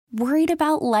Worried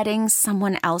about letting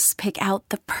someone else pick out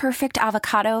the perfect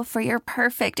avocado for your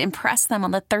perfect impress them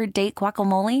on the third date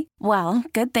guacamole? Well,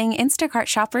 good thing Instacart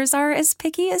shoppers are as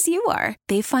picky as you are.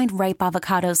 They find ripe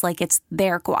avocados like it's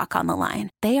their guac on the line.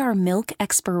 They are milk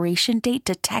expiration date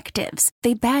detectives.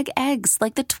 They bag eggs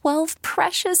like the 12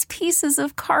 precious pieces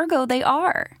of cargo they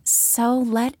are. So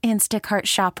let Instacart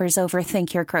shoppers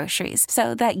overthink your groceries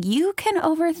so that you can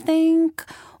overthink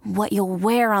what you'll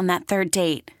wear on that third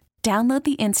date. Download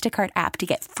the Instacart app to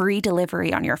get free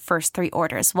delivery on your first 3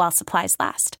 orders while supplies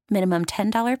last. Minimum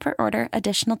 $10 per order.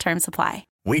 Additional terms apply.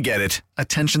 We get it.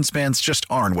 Attention spans just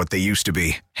aren't what they used to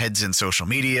be. Heads in social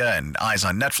media and eyes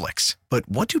on Netflix. But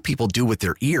what do people do with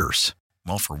their ears?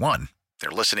 Well, for one, they're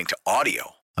listening to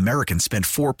audio. Americans spend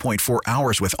 4.4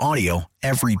 hours with audio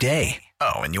every day.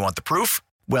 Oh, and you want the proof?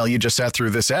 Well, you just sat through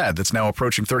this ad that's now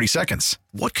approaching 30 seconds.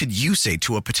 What could you say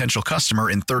to a potential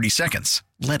customer in 30 seconds?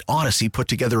 Let Odyssey put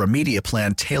together a media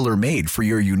plan tailor-made for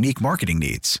your unique marketing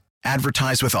needs.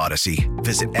 Advertise with Odyssey.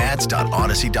 Visit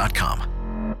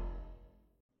ads.odyssey.com.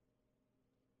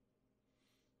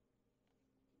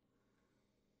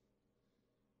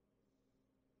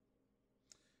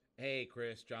 Hey,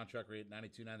 Chris. Jon Chuckery at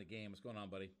 92.9 The Game. What's going on,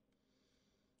 buddy?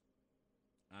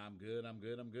 I'm good.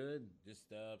 Just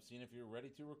seeing if you're ready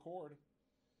to record.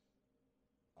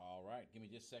 All right. Give me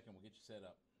just a second. We'll get you set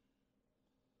up.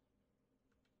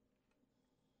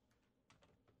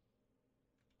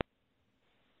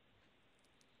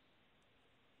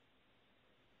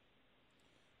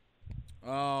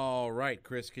 All right,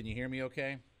 Chris. Can you hear me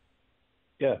okay?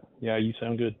 Yeah, you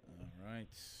sound good. All right.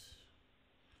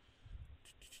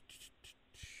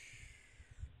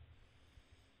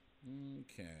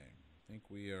 Okay. I think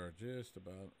we are just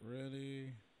about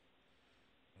ready.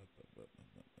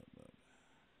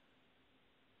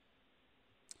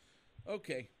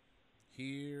 Okay,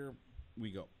 here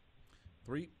we go.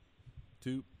 3,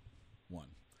 2, 1.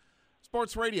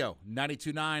 Sports Radio,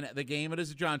 92.9 The Game. It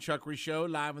is a Jon Chuckery Show,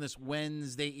 live on this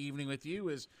Wednesday evening with you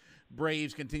as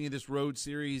Braves continue this road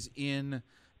series in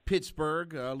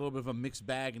Pittsburgh. A little bit of a mixed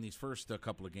bag in these first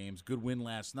couple of games. Good win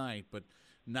last night, but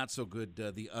not so good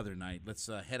the other night. Let's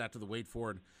head out to the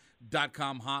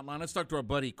WadeFord.com hotline. Let's talk to our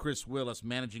buddy Kris Willis,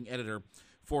 managing editor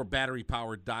for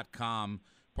BatteryPower.com,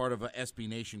 part of SB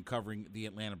Nation covering the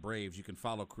Atlanta Braves. You can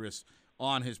follow Kris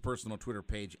on his personal Twitter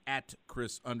page at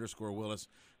Kris_Willis.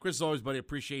 Kris, as always, buddy,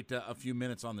 appreciate a few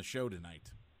minutes on the show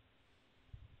tonight.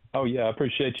 Oh, yeah, I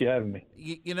appreciate you having me.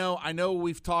 You know, I know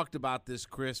we've talked about this,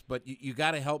 Kris, but you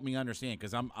got to help me understand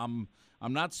because I'm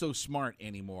not so smart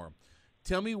anymore.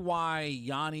 Tell me why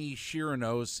Yonny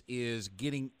Chirinos is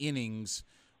getting innings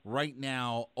right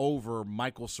now over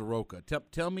Michael Soroka.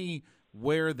 Tell me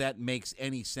where that makes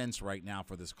any sense right now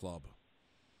for this club.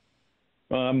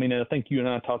 Well, I mean, I think you and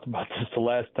I talked about this the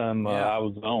last time I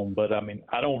was on, but I mean,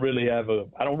 I don't really have a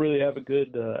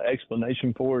good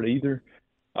explanation for it either.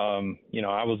 You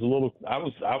know, I was a little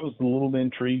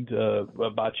intrigued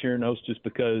by Chirinos just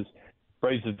because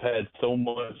Braves have had so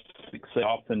much success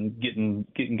often getting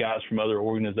guys from other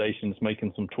organizations,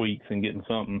 making some tweaks and getting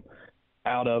something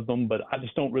out of them. But I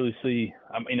just don't really see.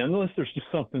 I mean, unless there's just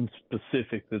something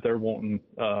specific that they're wanting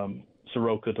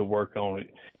Soroka to work on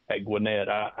at Gwinnett,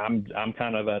 I'm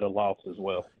kind of at a loss as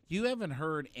well. You haven't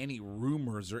heard any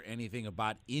rumors or anything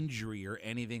about injury or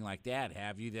anything like that,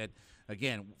 have you? That,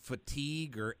 again,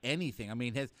 fatigue or anything? I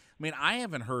mean, I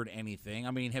haven't heard anything.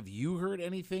 I mean, have you heard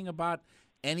anything about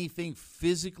anything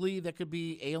physically that could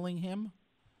be ailing him?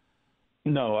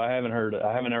 No, I haven't heard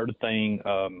a thing.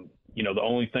 You know, the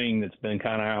only thing that's been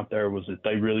kind of out there was that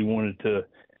they really wanted to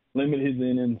limit his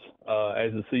innings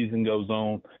as the season goes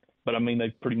on. But I mean,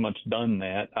 they've pretty much done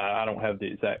that. I don't have the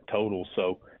exact total.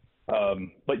 So,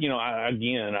 but you know, I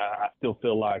still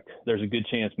feel like there's a good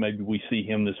chance maybe we see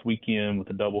him this weekend with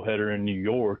a doubleheader in New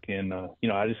York. And you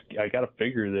know, I got to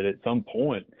figure that at some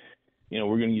point, you know,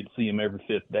 we're going to get to see him every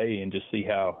fifth day and just see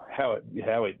how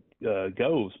it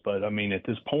goes. But I mean, at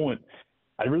this point,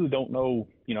 I really don't know.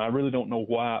 You know, I really don't know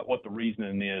what the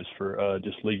reasoning is for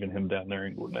just leaving him down there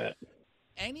in Gwinnett.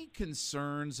 Any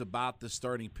concerns about the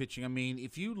starting pitching? I mean,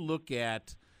 if you look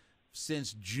at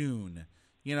since June,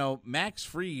 you know, Max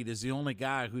Fried is the only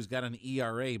guy who's got an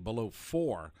ERA below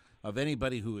 4 of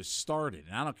anybody who has started.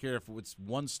 And I don't care if it's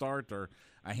one start or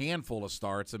a handful of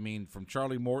starts. I mean, from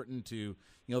Charlie Morton to, you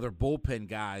know, their bullpen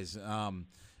guys.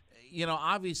 You know,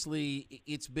 obviously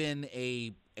it's been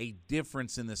a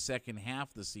difference in the second half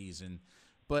of the season.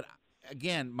 But,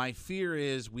 again, my fear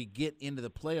is we get into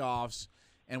the playoffs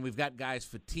and we've got guys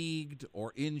fatigued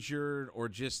or injured or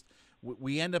just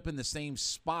we end up in the same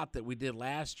spot that we did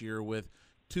last year with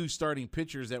 2 starting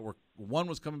pitchers that were – one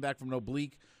was coming back from an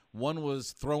oblique, one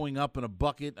was throwing up in a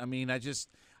bucket. I mean,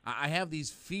 I have these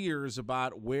fears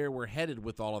about where we're headed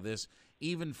with all of this,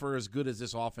 even for as good as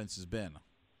this offense has been.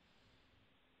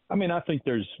 I mean, I think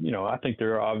there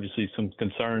are obviously some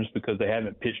concerns because they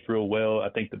haven't pitched real well. I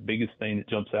think the biggest thing that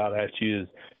jumps out at you is,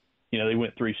 they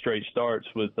went 3 straight starts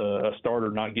with a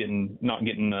starter not getting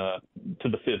to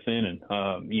the 5th inning.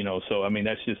 So I mean,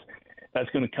 that's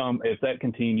going to come if that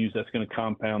continues. That's going to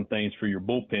compound things for your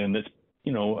bullpen. That's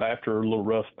after a little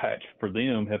rough patch for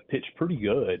them, have pitched pretty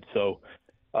good. So,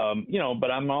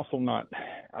 but I'm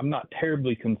not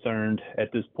terribly concerned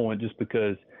at this point, just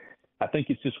because I think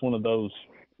it's just one of those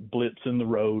blips in the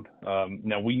road.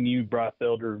 Now, we knew Bryce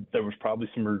Elder, there was probably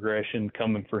some regression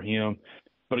coming for him,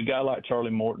 but a guy like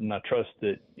Charlie Morton, I trust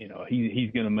that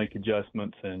he's going to make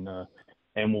adjustments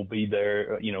and will be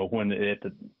there when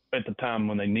at the time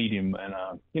when they need him. And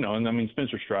I mean,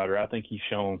 Spencer Strider, I think he's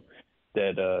shown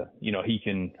that he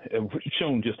can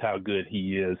shown just how good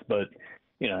he is, but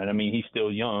and I mean, he's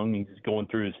still young. He's going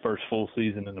through his first full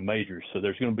season in the majors, so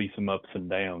there's going to be some ups and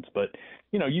downs. But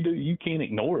you can't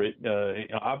ignore it.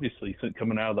 Obviously,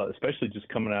 especially just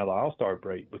coming out of the All-Star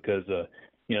break, because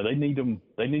they need them.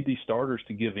 They need these starters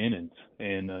to give innings,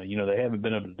 and they haven't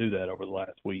been able to do that over the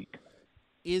last week.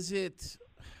 Is it?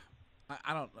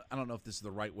 I don't know if this is the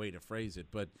right way to phrase it,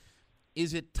 but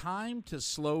is it time to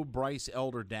slow Bryce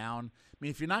Elder down? I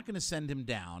mean, if you're not going to send him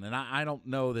down, and I don't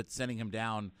know that sending him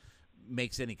down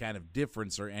makes any kind of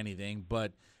difference or anything,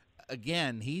 but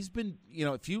again, he's been,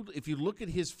 if you look at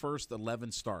his first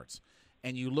 11 starts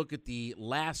and you look at the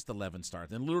last 11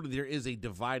 starts, and literally there is a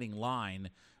dividing line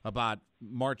about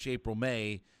March, April,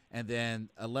 May, and then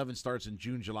 11 starts in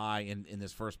June, July, in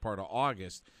this first part of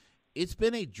August, it's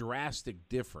been a drastic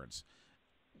difference.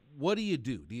 What do?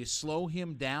 Do you slow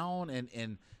him down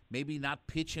and maybe not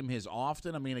pitch him as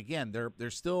often? I mean, again,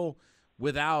 they're still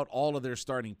without all of their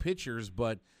starting pitchers,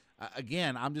 but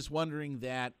again, I'm just wondering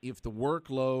that if the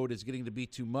workload is getting to be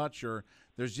too much, or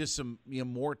there's just some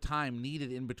more time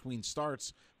needed in between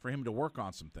starts for him to work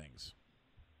on some things.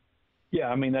 Yeah,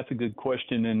 I mean, that's a good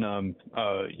question, and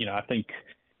I think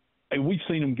we've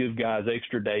seen them give guys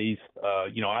extra days. I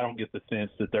don't get the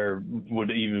sense that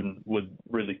would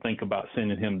really think about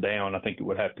sending him down. I think it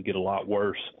would have to get a lot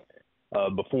worse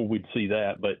before we'd see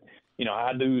that, but.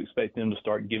 I do expect them to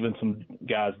start giving some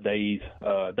guys days.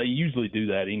 They usually do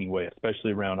that anyway,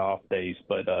 especially around off days.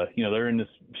 But, they're in this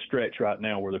stretch right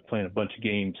now where they're playing a bunch of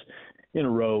games in a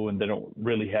row, and they don't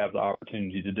really have the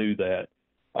opportunity to do that.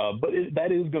 But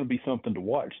that is going to be something to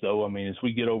watch, though. I mean, as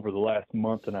we get over the last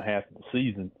month and a half of the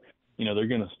season, they're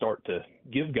going to start to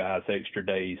give guys extra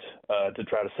days to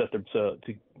try to set themselves,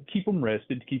 to keep them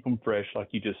rested, to keep them fresh, like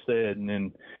you just said, and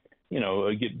then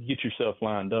get yourself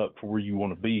lined up for where you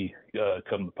want to be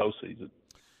come the postseason.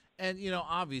 And,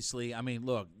 obviously, I mean,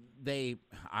 look,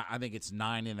 I think it's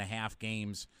 9.5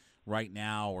 games right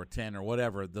now, or 10 or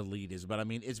whatever the lead is. But, I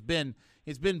mean, it's been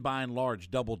by and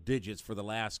large double digits for the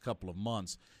last couple of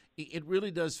months. It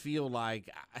really does feel like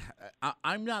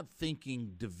I'm not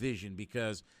thinking division,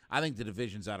 because I think the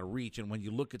division's out of reach. And when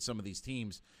you look at some of these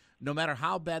teams, no matter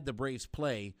how bad the Braves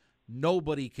play,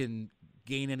 nobody can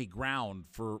gain any ground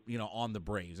for on the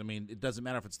Braves. I mean, it doesn't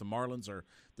matter if it's the Marlins or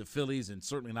the Phillies, and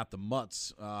certainly not the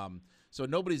Mutts. So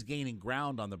nobody's gaining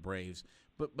ground on the Braves.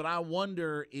 But I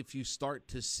wonder if you start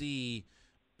to see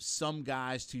some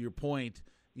guys, to your point,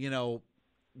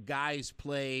 guys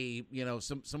play,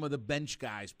 some of the bench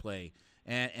guys play,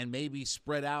 and maybe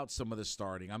spread out some of the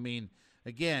starting. I mean,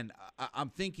 again, I'm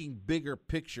thinking bigger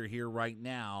picture here right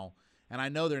now, and I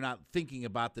know they're not thinking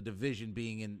about the division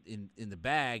being in the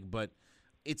bag, but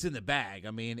it's in the bag.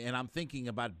 I mean, and I'm thinking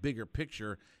about bigger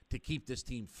picture to keep this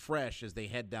team fresh as they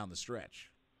head down the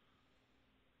stretch.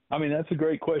 I mean, that's a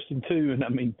great question, too. And, I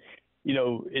mean,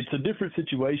 it's a different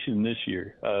situation this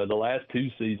year. The last 2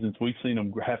 seasons, we've seen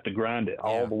them have to grind it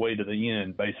all the way to the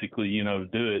end, basically, to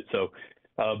do it. So,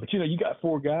 but, you got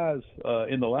 4 guys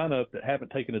in the lineup that haven't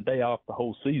taken a day off the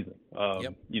whole season. I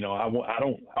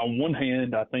don't – on one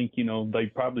hand, I think, they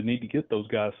probably need to get those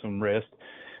guys some rest.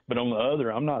 But on the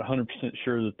other, I'm not 100%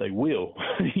 sure that they will,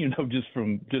 just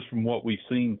from what we've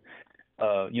seen,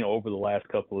 over the last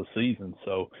couple of seasons.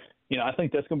 So, I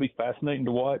think that's going to be fascinating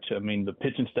to watch. I mean, the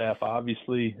pitching staff,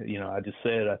 obviously, I just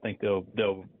said, I think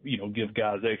they'll give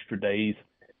guys extra days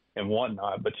and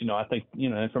whatnot. But, I think,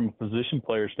 from a position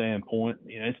player standpoint,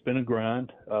 it's been a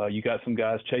grind. You got some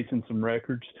guys chasing some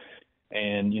records,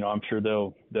 and, I'm sure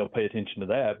they'll pay attention to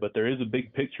that. But there is a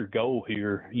big picture goal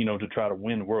here, to try to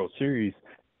win the World Series,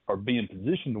 or be in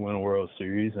position to win a World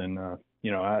Series. And,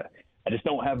 I just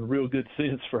don't have a real good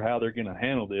sense for how they're going to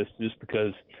handle this, just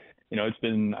because, it's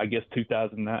been, I guess,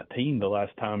 2019 the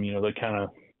last time, they kind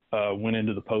of went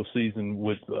into the postseason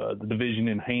with the division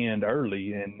in hand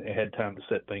early and had time to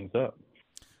set things up.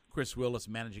 Kris Willis,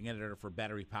 managing editor for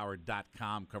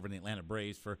BatteryPowered.com, covering the Atlanta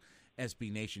Braves for SB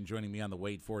Nation, joining me on the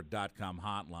WadeFord.com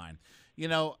hotline.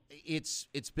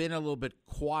 It's been a little bit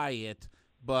quiet,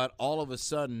 but all of a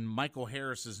sudden, Michael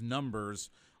Harris's numbers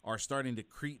are starting to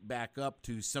creep back up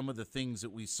to some of the things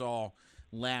that we saw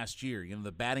last year.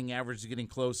 The batting average is getting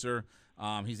closer.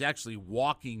 He's actually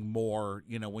walking more,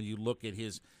 when you look at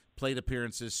his plate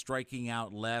appearances, striking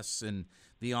out less, and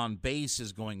the on base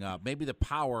is going up. Maybe the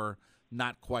power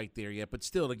not quite there yet, but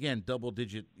still, again,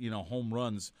 double-digit, home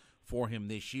runs for him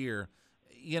this year.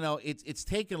 It's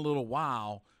taken a little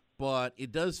while, but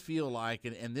it does feel like,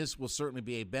 and this will certainly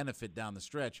be a benefit down the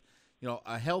stretch,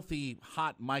 a healthy,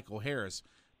 hot Michael Harris.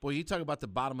 Boy, you talk about the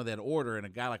bottom of that order and a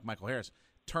guy like Michael Harris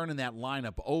turning that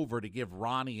lineup over to give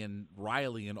Ronnie and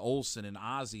Riley and Olsen and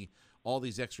Ozzie all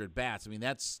these extra at-bats. I mean,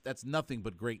 that's nothing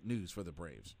but great news for the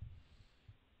Braves.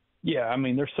 Yeah, I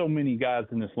mean, there's so many guys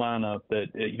in this lineup that,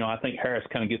 I think Harris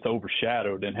kind of gets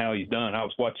overshadowed in how he's done. I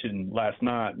was watching last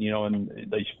night, and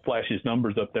they flash his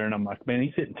numbers up there, and I'm like, man,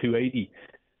 he's hitting 280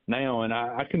 now. And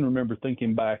I can remember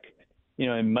thinking back,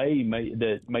 in May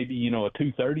that maybe, a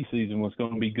 230 season was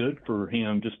going to be good for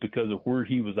him just because of where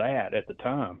he was at the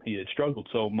time. He had struggled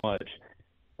so much.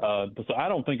 So I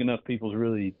don't think enough people's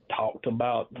really talked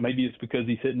about, maybe it's because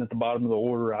he's sitting at the bottom of the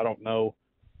order. I don't know.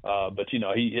 But,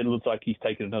 it looks like he's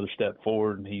taken another step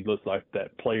forward, and he looks like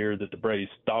that player that the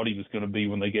Braves thought he was going to be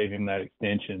when they gave him that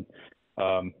extension.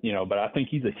 But I think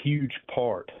he's a huge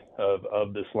part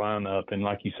of this lineup. And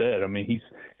like you said, I mean,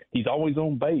 he's always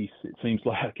on base, it seems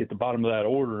like, at the bottom of that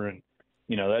order. And,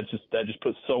 that just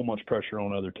puts so much pressure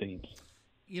on other teams.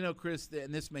 Chris,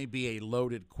 and this may be a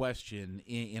loaded question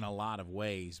in a lot of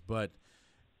ways, but,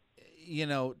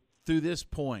 through this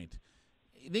point,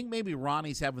 you think maybe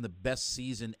Ronnie's having the best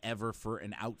season ever for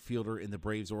an outfielder in the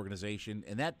Braves organization,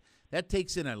 and that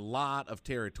takes in a lot of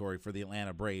territory for the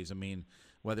Atlanta Braves. I mean,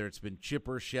 whether it's been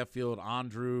Chipper, Sheffield,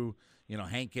 Andrew,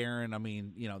 Hank Aaron, I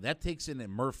mean, that takes in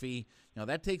Murphy,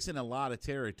 that takes in a lot of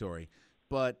territory.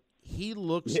 But he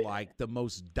looks like the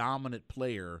most dominant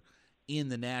player in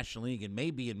the National League and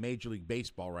maybe in Major League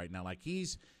Baseball right now. Like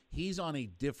he's on a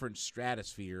different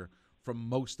stratosphere from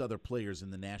most other players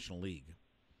in the National League.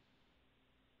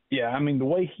 Yeah, I mean, the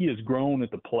way he has grown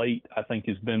at the plate, I think,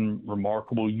 has been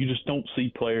remarkable. You just don't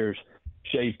see players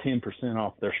shave 10%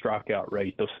 off their strikeout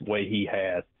rate the way he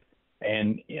has.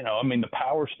 And, I mean, the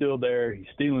power's still there. He's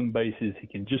stealing bases. He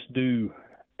can just do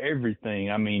everything.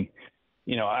 I mean,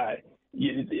 I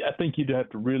think you'd have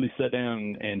to really sit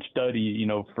down and study,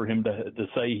 for him to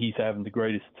say he's having the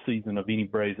greatest season of any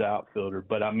Braves outfielder.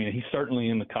 But, I mean, he's certainly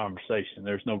in the conversation.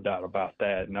 There's no doubt about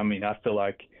that. And, I mean, I feel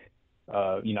like,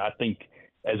 I think –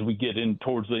 as we get in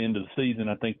towards the end of the season,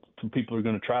 I think some people are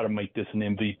going to try to make this an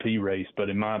MVP race. But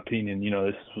in my opinion,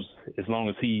 this was as long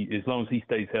as he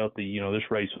stays healthy, this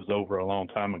race was over a long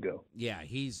time ago. Yeah,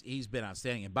 he's been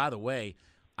outstanding. And by the way,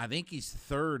 I think he's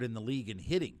third in the league in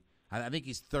hitting. I think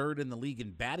he's third in the league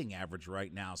in batting average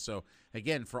right now. So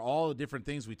again, for all the different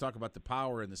things we talk about, the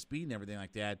power and the speed and everything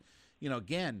like that,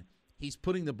 again, he's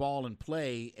putting the ball in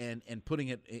play and putting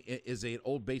it, as an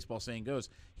old baseball saying goes,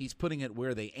 he's putting it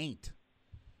where they ain't.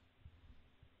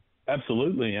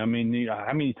 Absolutely. I mean,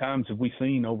 how many times have we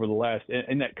seen over the last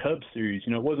in that Cubs series?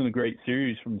 It wasn't a great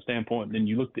series from the standpoint. Then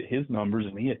you looked at his numbers,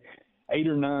 and he had 8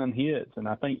 or 9 hits, and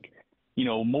I think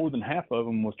more than half of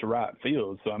them was to right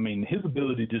field. So I mean, his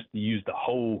ability just to use the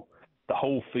whole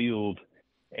field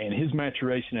and his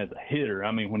maturation as a hitter.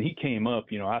 I mean, when he came up,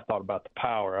 I thought about the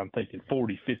power. I'm thinking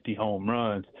 40, 50 home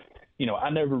runs. I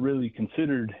never really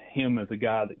considered him as a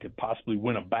guy that could possibly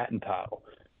win a batting title.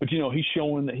 But, he's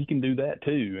showing that he can do that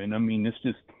too. And, I mean,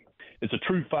 it's a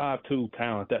true 5-tool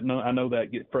talent. I know that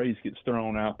phrase gets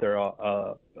thrown out there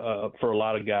for a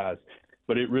lot of guys,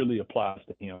 but it really applies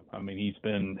to him. I mean, he's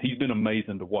been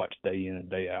amazing to watch day in and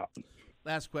day out.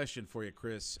 Last question for you,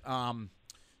 Chris.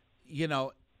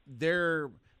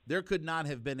 There could not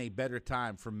have been a better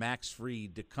time for Max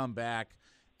Fried to come back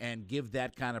and give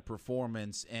that kind of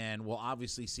performance, and we'll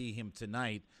obviously see him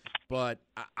tonight. But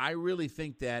I really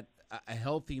think that a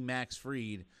healthy Max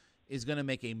Fried is going to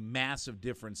make a massive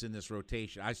difference in this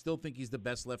rotation. I still think he's the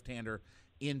best left-hander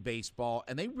in baseball,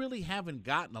 and they really haven't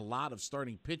gotten a lot of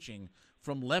starting pitching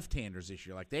from left-handers this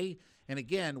year. And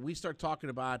again, we start talking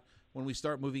about when we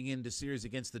start moving into series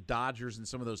against the Dodgers and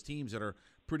some of those teams that are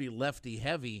pretty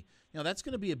lefty-heavy, that's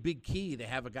going to be a big key to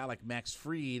have a guy like Max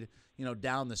Fried,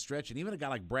 down the stretch, and even a guy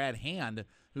like Brad Hand,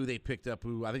 who they picked up,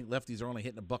 who I think lefties are only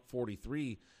hitting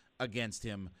 $143 against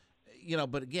him.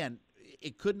 but again,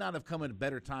 it could not have come at a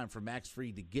better time for Max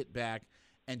Fried to get back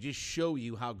and just show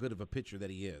you how good of a pitcher that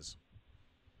he is.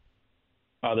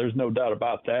 There's no doubt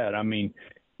about that. I mean,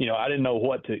 I didn't know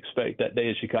what to expect that day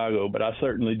in Chicago, but I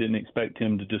certainly didn't expect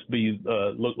him to just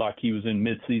look like he was in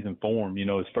mid-season form,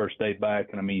 his first day back.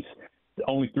 And, I mean, he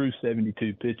only threw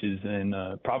 72 pitches and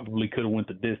probably could have went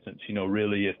the distance,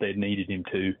 really, if they'd needed him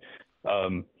to.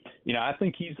 I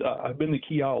think he's been the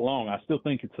key all along. I still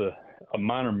think it's a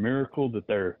minor miracle that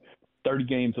they're 30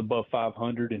 games above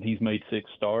 500 and he's made 6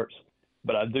 starts.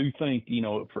 But I do think,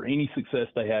 for any success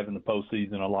they have in the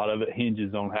postseason, a lot of it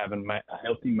hinges on having a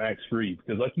healthy Max Fried.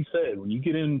 Because like you said, when you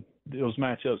get in those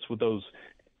matchups with those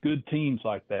good teams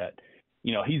like that,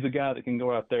 he's a guy that can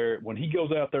go out there. When he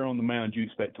goes out there on the mound, you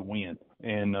expect to win.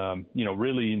 And,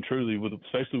 really and truly,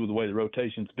 especially with the way the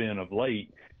rotation's been of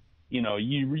late,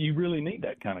 you really need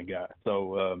that kind of guy.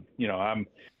 So,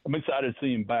 I'm excited to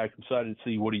see him back. I'm excited to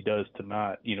see what he does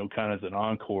tonight, kind of as an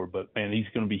encore. But, man, he's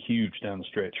going to be huge down the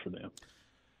stretch for them.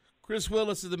 Kris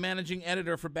Willis is the managing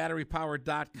editor for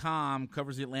BatteryPower.com,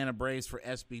 covers the Atlanta Braves for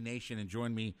SB Nation, and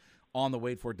joined me on the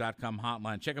WaitFor.com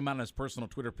hotline. Check him out on his personal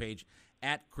Twitter page,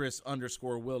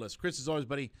 @Kris_Willis. Kris, as always,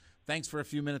 buddy, thanks for a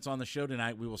few minutes on the show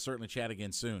tonight. We will certainly chat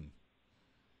again soon.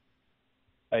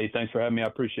 Hey, thanks for having me. I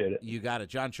appreciate it. You got it.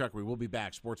 Jon Chuckery will be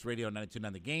back. Sports Radio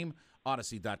 92.9 The Game,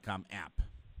 Odyssey.com app.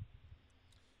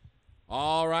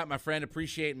 All right, my friend.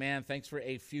 Appreciate it, man. Thanks for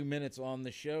a few minutes on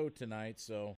the show tonight.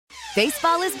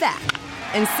 Baseball is back,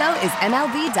 and so is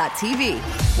MLB.tv.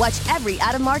 Watch every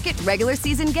out-of-market regular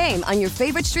season game on your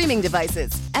favorite streaming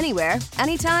devices, anywhere,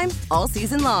 anytime, all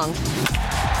season long.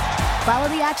 Follow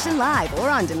the action live or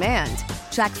on demand.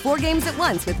 Track 4 games at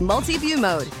once with multi-view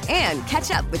mode and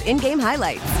catch up with in-game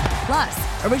highlights.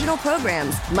 Plus, original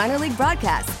programs, minor league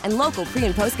broadcasts, and local pre-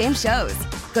 and post-game shows.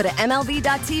 Go to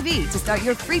MLB.tv to start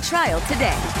your free trial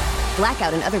today.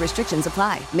 Blackout and other restrictions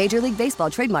apply. Major League Baseball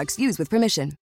trademarks used with permission.